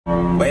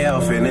Way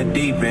off in the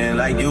deep end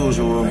like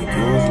usual.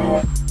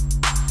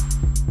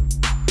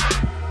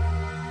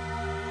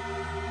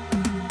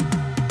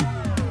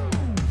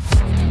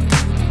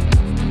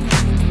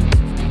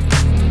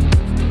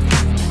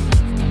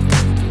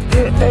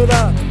 Hey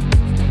there.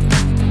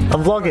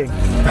 I'm vlogging.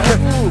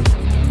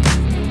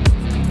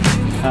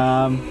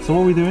 So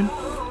what are we doing?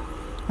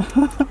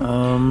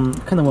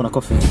 Kind of want a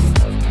coffee.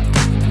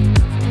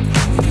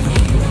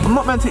 I'm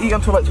not meant to eat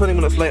until like 20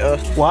 minutes later.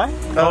 Why?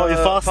 Oh, you're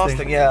fasting.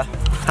 Fasting, yeah.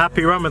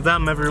 Happy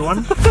Ramadan,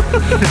 everyone.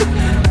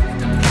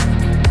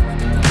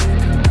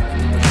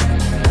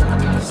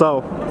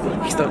 So,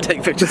 Please don't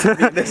take pictures of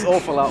me in this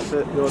awful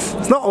outfit.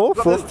 It's not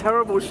awful. Got this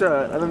terrible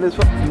shirt and then this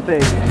fucking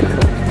thing.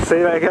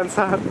 Say that again,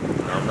 Sam.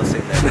 No, I'm not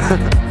saying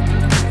that.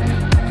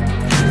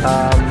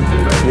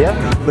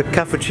 Yeah, the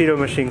cappuccino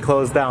machine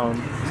closed down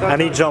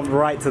and he jumped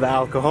right to the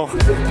alcohol.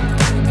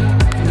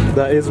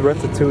 That is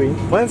ratatouille.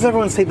 Why does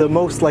everyone say the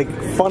most like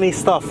funny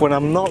stuff when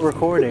I'm not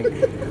recording?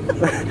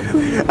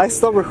 I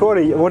stopped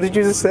recording. What did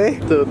you just say?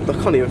 I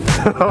can't even.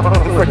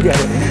 Forget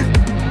it.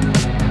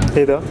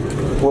 Hey, though.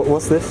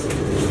 What's this?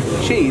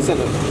 Cheese, isn't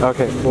it?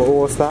 Okay,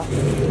 what's that?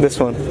 This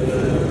one.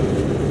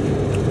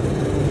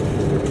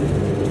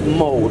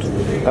 Mold.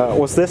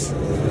 What's this?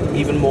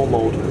 Even more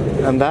mold.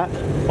 And that?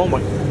 Oh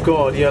my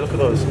god, yeah, look at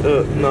those.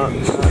 No.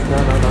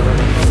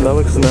 That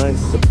looks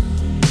nice.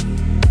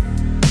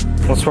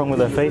 What's wrong with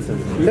their faces?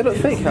 They look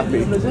fake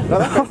happy. No,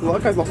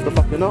 that guy's lost the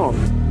fucking arm.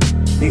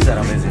 These are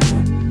amazing.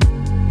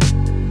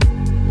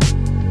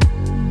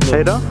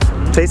 Hey, though.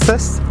 Taste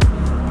test?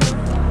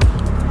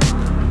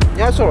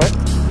 Yeah, it's alright.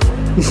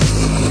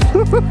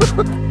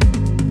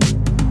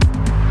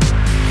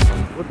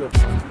 What the?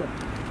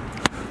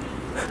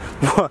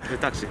 What? The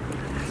taxi.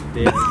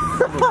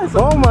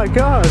 Oh my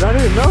god, I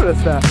didn't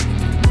notice that.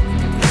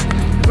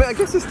 Wait, I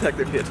guess it's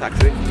technically a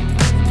taxi.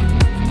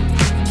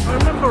 I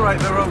remember right,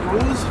 there are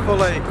rules for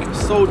like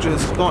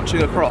soldiers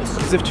marching across.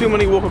 Because if too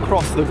many walk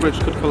across, the bridge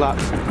could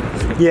collapse.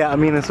 Yeah, I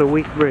mean it's a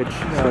weak bridge.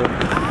 So.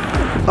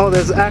 Oh,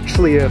 there's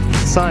actually a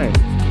sign.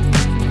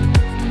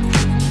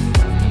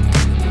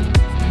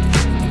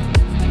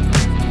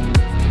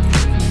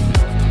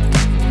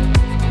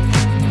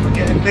 We're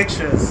getting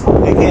pictures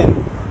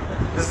again.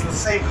 This is the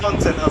same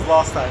content as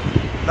last time.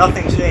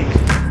 Nothing changed.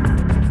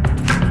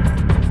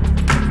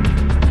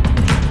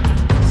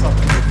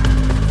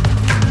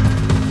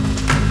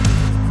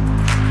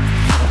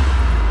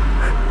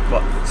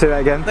 What? Say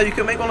that again. No, you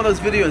can make one of those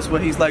videos where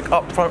he's like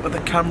up front with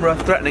the camera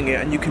threatening it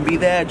and you can be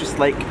there just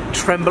like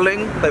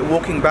trembling, like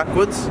walking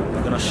backwards.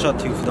 We're gonna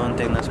shot you if you don't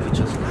take nice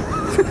pictures.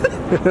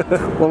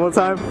 One more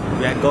time.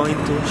 We are going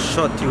to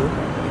shot you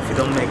if you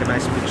don't make a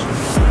nice picture.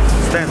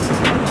 Stand.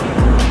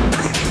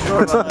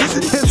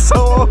 It's so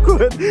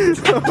awkward.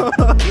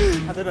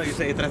 I don't know, you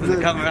say it right in the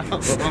camera,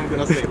 but I'm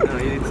gonna say No,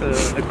 you need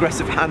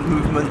aggressive hand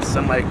movements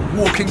and like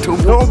walking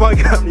towards. Oh my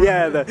god,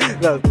 yeah.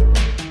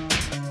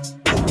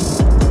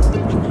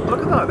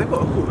 Look at that, they've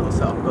got a cool little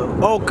setup.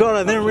 Oh god,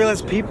 I didn't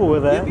realize people were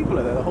there. Yeah, people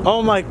are there. The whole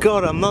Oh my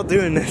god, I'm not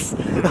doing this.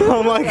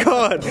 Oh my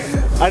god,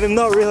 I did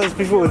not realize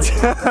people would.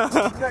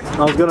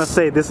 I was gonna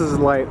say this is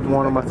like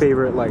one of my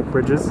favorite like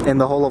bridges in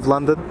the whole of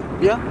London.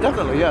 Yeah,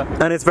 definitely, yeah.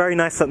 And it's very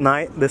nice at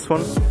night. This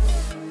one.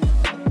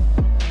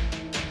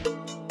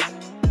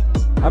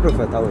 I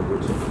prefer Tower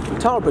Bridge.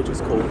 Tower Bridge is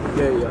cool.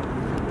 Yeah.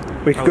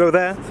 We could go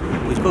there.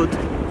 We could.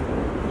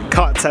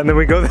 Cut, and then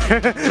we go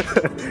there.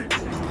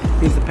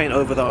 Needs to paint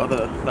over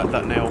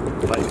that nail.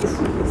 Like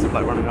it's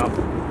like running up.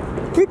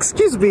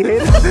 Excuse me,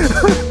 Hayden.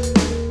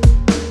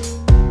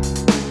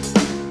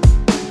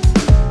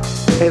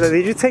 Hey,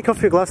 did you take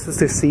off your glasses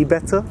to see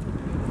better?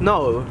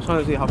 No, I'm trying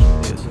to see how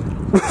it is.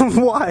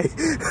 Why?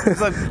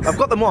 Because I've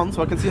got them on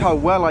so I can see how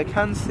well I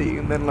can see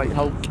and then like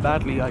how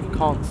badly I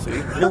can't see.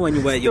 You know when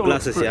you wear your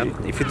glasses, yeah?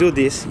 If you do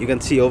this, you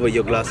can see over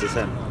your glasses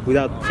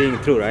without seeing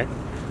through, right?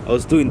 I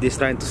was doing this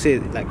trying to see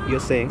it, like you're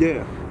saying.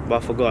 Yeah.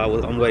 But I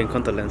forgot I'm wearing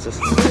contact lenses.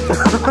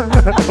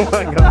 Oh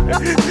my god.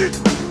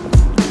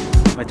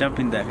 If I jump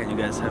in there, can you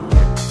guys help me?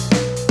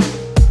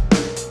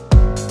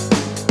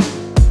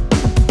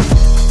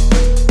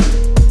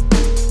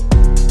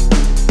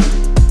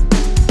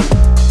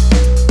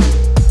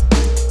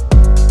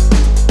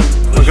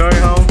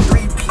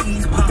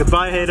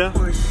 Goodbye, hater.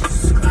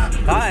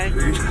 Bye.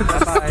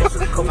 Bye.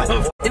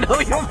 You know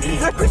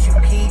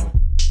you